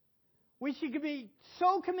 We should be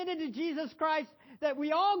so committed to Jesus Christ that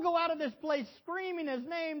we all go out of this place screaming His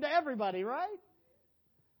name to everybody, right?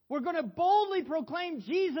 We're going to boldly proclaim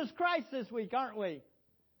Jesus Christ this week, aren't we?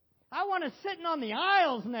 I want us sitting on the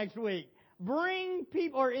aisles next week. Bring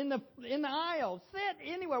people, or in the aisles.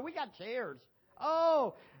 Sit anywhere. We got chairs.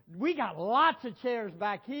 Oh, we got lots of chairs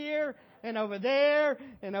back here and over there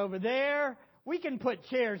and over there. We can put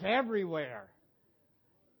chairs everywhere.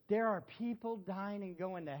 There are people dying and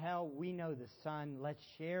going to hell. We know the Son. Let's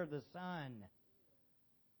share the Son.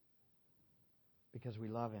 Because we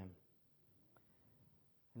love Him.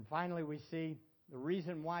 And finally, we see the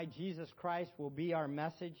reason why Jesus Christ will be our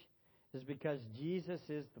message is because Jesus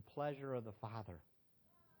is the pleasure of the Father.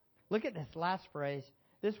 Look at this last phrase.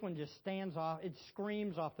 This one just stands off. It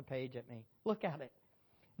screams off the page at me. Look at it.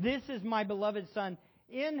 "This is my beloved Son,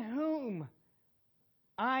 in whom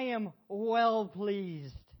I am well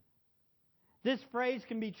pleased." This phrase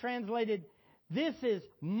can be translated, "This is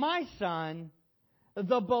my Son,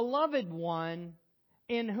 the beloved one,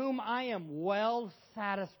 in whom I am well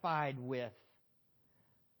satisfied with."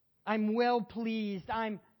 I'm well pleased.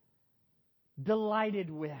 I'm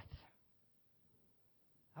delighted with.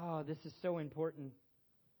 Oh, this is so important.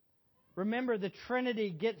 Remember, the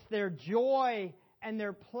Trinity gets their joy and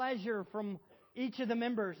their pleasure from each of the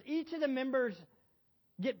members. Each of the members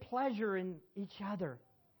get pleasure in each other.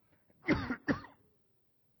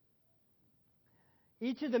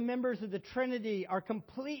 Each of the members of the Trinity are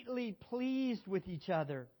completely pleased with each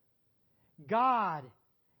other. God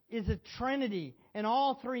is a Trinity, and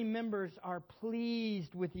all three members are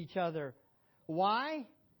pleased with each other. Why?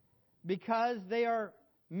 Because they are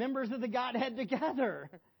members of the Godhead together.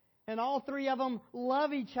 And all three of them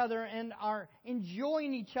love each other and are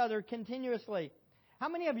enjoying each other continuously. How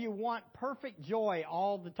many of you want perfect joy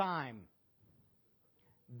all the time?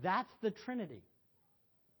 That's the Trinity.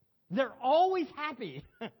 They're always happy.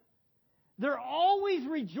 They're always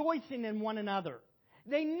rejoicing in one another.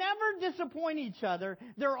 They never disappoint each other.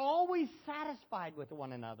 They're always satisfied with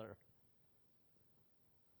one another.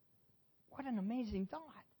 What an amazing thought.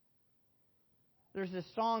 There's this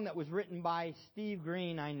song that was written by Steve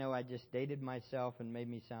Green. I know I just dated myself and made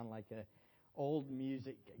me sound like an old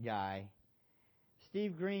music guy.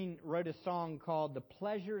 Steve Green wrote a song called The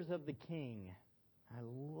Pleasures of the King. I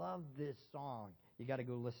love this song. You got to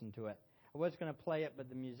go listen to it. I was going to play it, but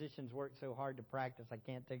the musicians worked so hard to practice, I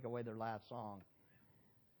can't take away their last song.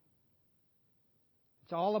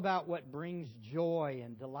 It's all about what brings joy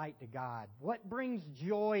and delight to God. What brings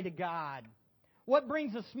joy to God? What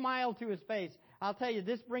brings a smile to His face? I'll tell you,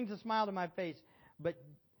 this brings a smile to my face, but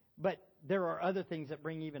there are other things that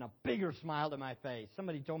bring even a bigger smile to my face.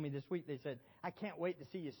 Somebody told me this week, they said, I can't wait to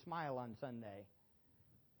see you smile on Sunday.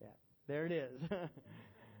 Yeah, there it is.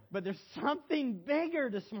 But there's something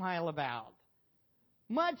bigger to smile about.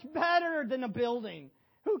 Much better than a building.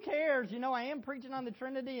 Who cares? You know, I am preaching on the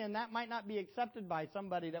Trinity, and that might not be accepted by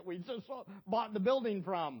somebody that we just bought the building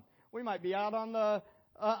from. We might be out on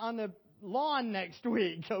the lawn next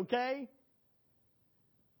week, okay?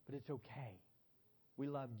 But it's okay. We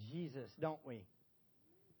love Jesus, don't we?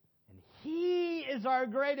 And He is our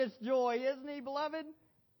greatest joy, isn't He, beloved?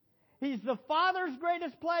 He's the Father's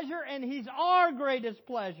greatest pleasure, and He's our greatest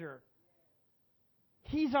pleasure.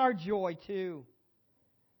 He's our joy, too.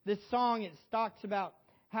 This song, it talks about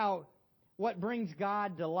what brings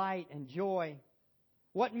God delight and joy.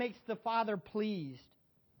 What makes the Father pleased.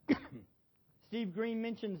 Steve Green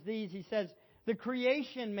mentions these. He says, the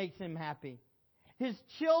creation makes Him happy. His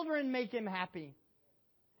children make Him happy.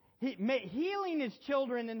 Healing His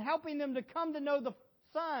children and helping them to come to know the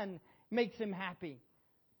Son makes Him happy.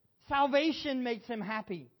 Salvation makes Him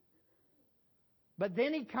happy. But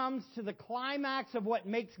then He comes to the climax of what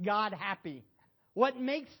makes God happy. What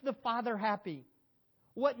makes the Father happy.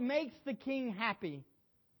 What makes the King happy.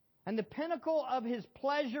 And the pinnacle of His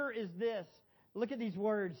pleasure is this. Look at these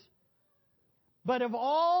words. But of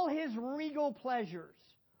all His regal pleasures,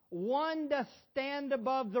 one doth stand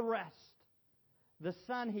above the rest. The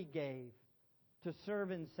Son He gave to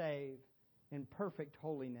serve and save in perfect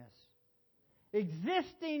holiness.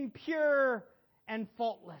 Existing pure and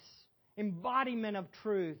faultless, embodiment of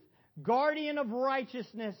truth, guardian of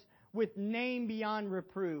righteousness with name beyond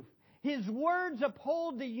reproof. His words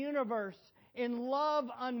uphold the universe in love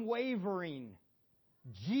unwavering.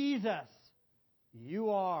 Jesus,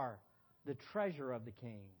 You are the treasure of the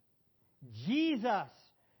King. Jesus,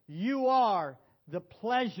 You are the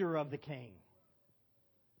pleasure of the King.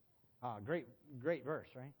 Ah, great verse,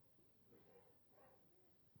 right?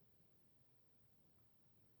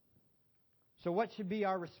 So what should be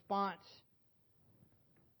our response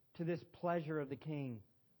to this pleasure of the King?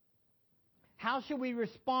 How should we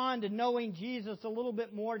respond to knowing Jesus a little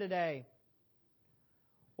bit more today?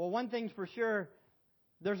 Well, one thing's for sure,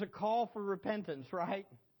 there's a call for repentance, right?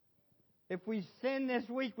 If we sin this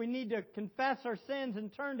week, we need to confess our sins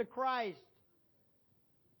and turn to Christ.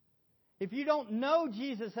 If you don't know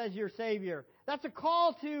Jesus as your Savior, that's a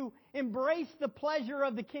call to embrace the pleasure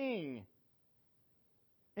of the King.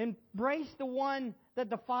 Embrace the one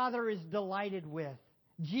that the Father is delighted with.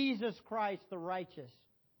 Jesus Christ the righteous.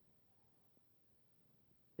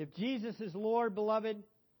 If Jesus is Lord, beloved,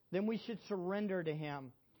 then we should surrender to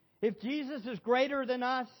Him. If Jesus is greater than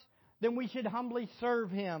us, then we should humbly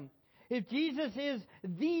serve Him. If Jesus is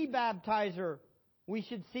the baptizer, we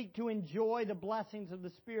should seek to enjoy the blessings of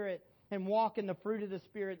the Spirit and walk in the fruit of the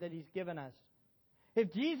Spirit that He's given us.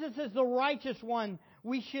 If Jesus is the righteous one,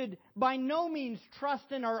 we should by no means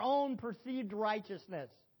trust in our own perceived righteousness.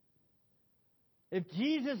 If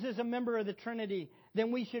Jesus is a member of the Trinity,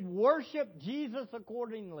 then we should worship Jesus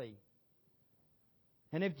accordingly.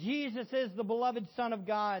 And if Jesus is the beloved Son of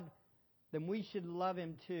God, then we should love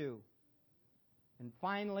Him too. And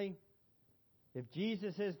finally, if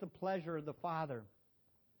Jesus is the pleasure of the Father,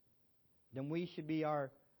 then He should be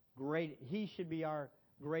our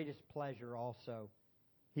greatest pleasure also.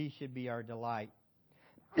 He should be our delight.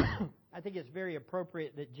 I think it's very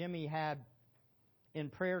appropriate that Jimmy had in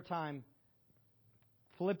prayer time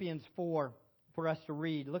Philippians 4 for us to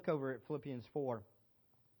read. Look over at Philippians 4.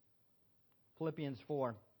 Philippians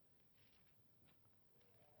 4.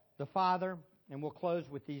 The Father, and we'll close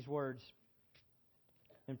with these words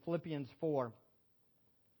in Philippians 4.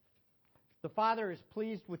 The Father is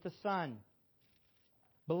pleased with the Son.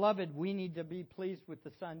 Beloved, we need to be pleased with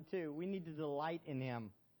the Son too. We need to delight in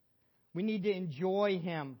Him. We need to enjoy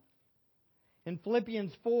Him. In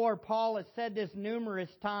Philippians 4, Paul has said this numerous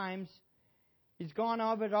times. He's gone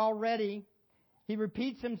over it already. He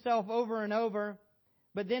repeats himself over and over.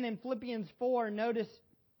 But then in Philippians 4, notice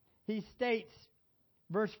he states,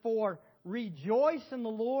 verse 4, rejoice in the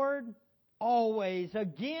Lord always.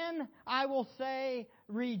 Again, I will say,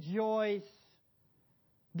 rejoice.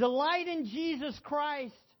 Delight in Jesus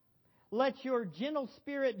Christ. Let your gentle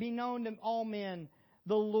spirit be known to all men.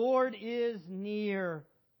 The Lord is near.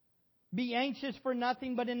 Be anxious for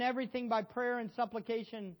nothing, but in everything by prayer and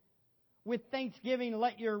supplication. With thanksgiving,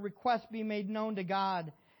 let your requests be made known to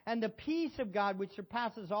God. And the peace of God, which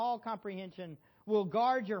surpasses all comprehension, will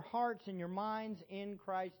guard your hearts and your minds in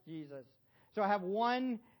Christ Jesus. So I have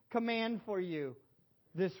one command for you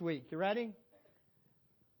this week. You ready?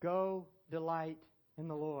 Go delight in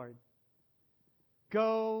the Lord.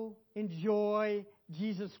 Go enjoy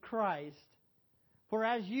Jesus Christ. For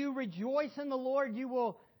as you rejoice in the Lord, you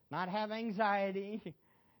will not have anxiety.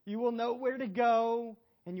 You will know where to go,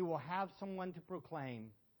 and you will have someone to proclaim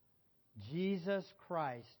Jesus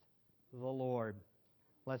Christ the Lord.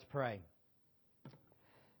 Let's pray.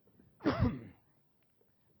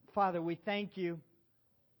 Father, we thank you.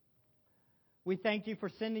 We thank you for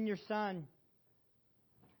sending your Son.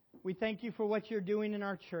 We thank you for what you're doing in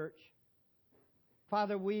our church.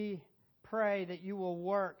 Father, we pray that you will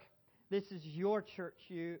work. This is your church,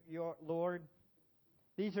 your Lord.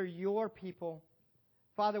 These are your people.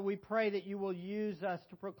 Father, we pray that you will use us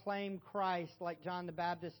to proclaim Christ like John the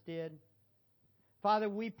Baptist did. Father,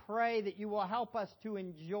 we pray that you will help us to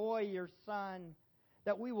enjoy your Son,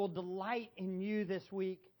 that we will delight in you this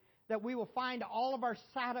week, that we will find all of our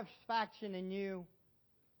satisfaction in you.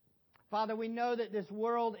 Father, we know that this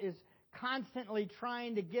world is constantly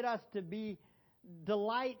trying to get us to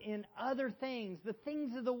delight in other things, the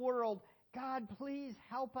things of the world. God, please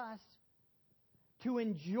help us to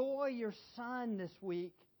enjoy your Son this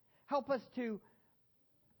week. Help us to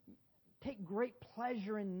take great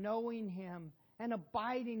pleasure in knowing Him and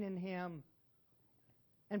abiding in Him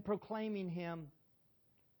and proclaiming Him.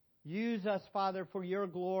 Use us, Father, for your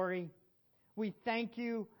glory. We thank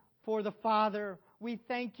you for the Father. We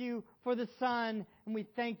thank you for the Son. And we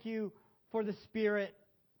thank you for the Spirit.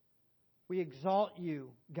 We exalt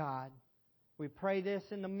you, God. We pray this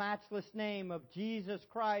in the matchless name of Jesus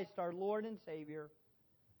Christ, our Lord and Savior.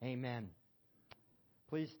 Amen.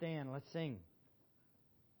 Please stand. Let's sing.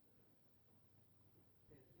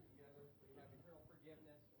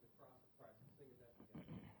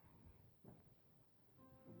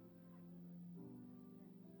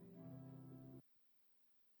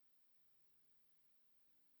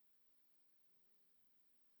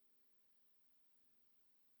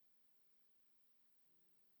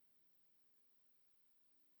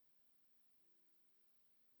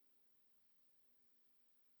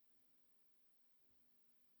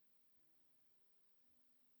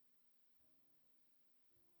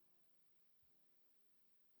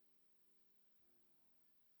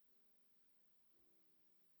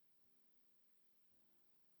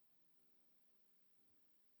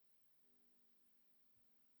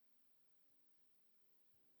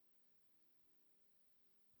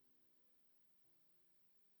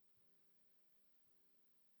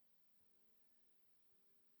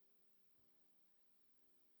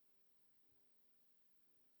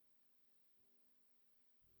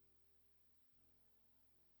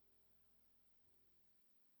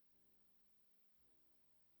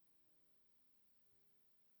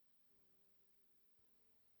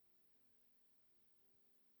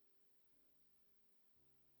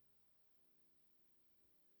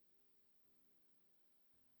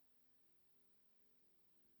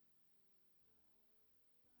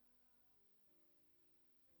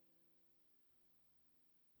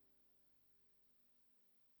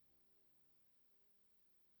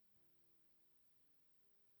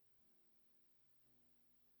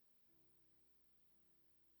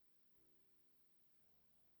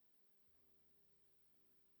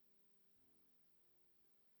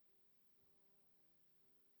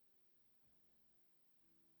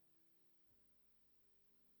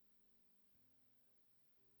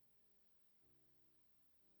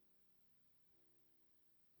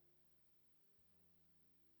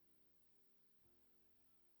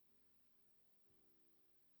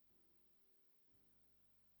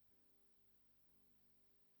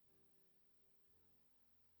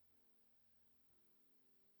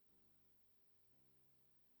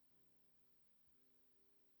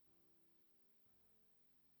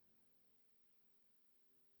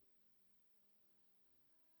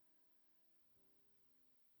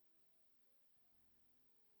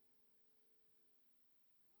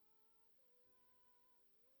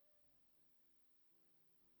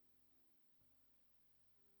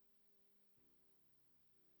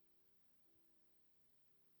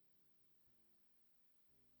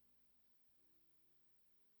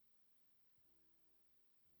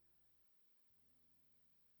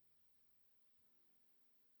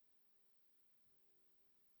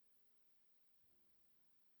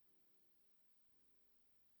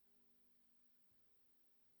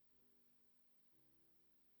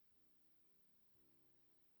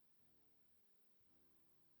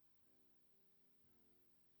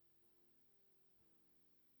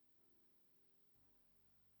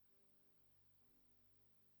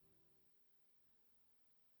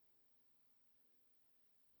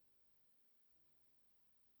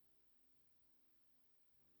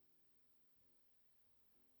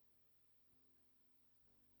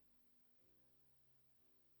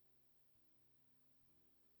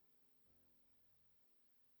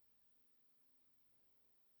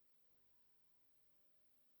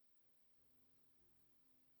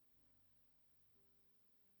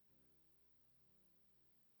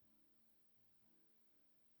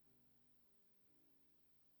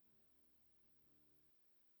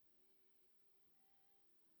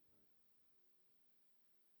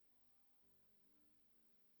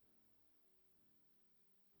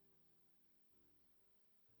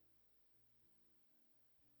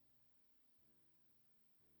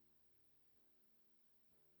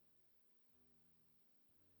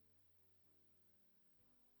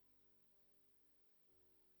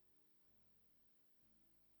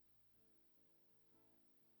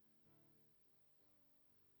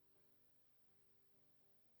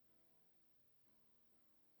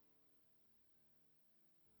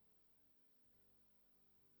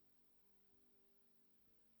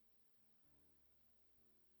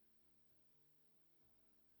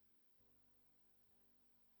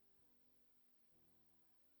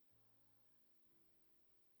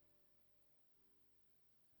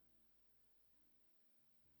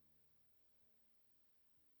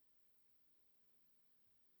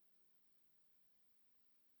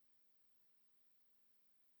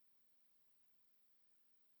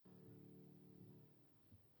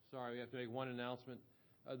 Sorry, we have to make one announcement.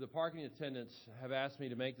 The parking attendants have asked me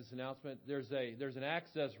to make this announcement. There's an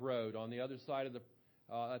access road on the other side of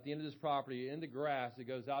at the end of this property in the grass that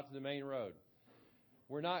goes out to the main road.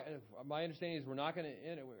 My understanding is we're not going to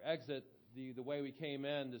exit the way we came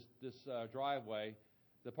in this driveway.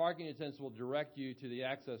 The parking attendants will direct you to the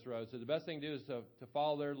access road. So the best thing to do is to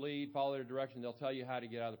follow their lead, follow their direction. They'll tell you how to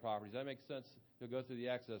get out of the property. Does that make sense? You'll go through the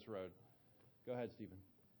access road. Go ahead, Stephen.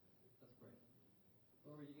 Let's pray.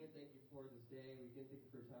 Lord, we again thank you for this day. We again thank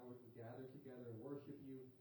you for a time where we can gather together and worship you.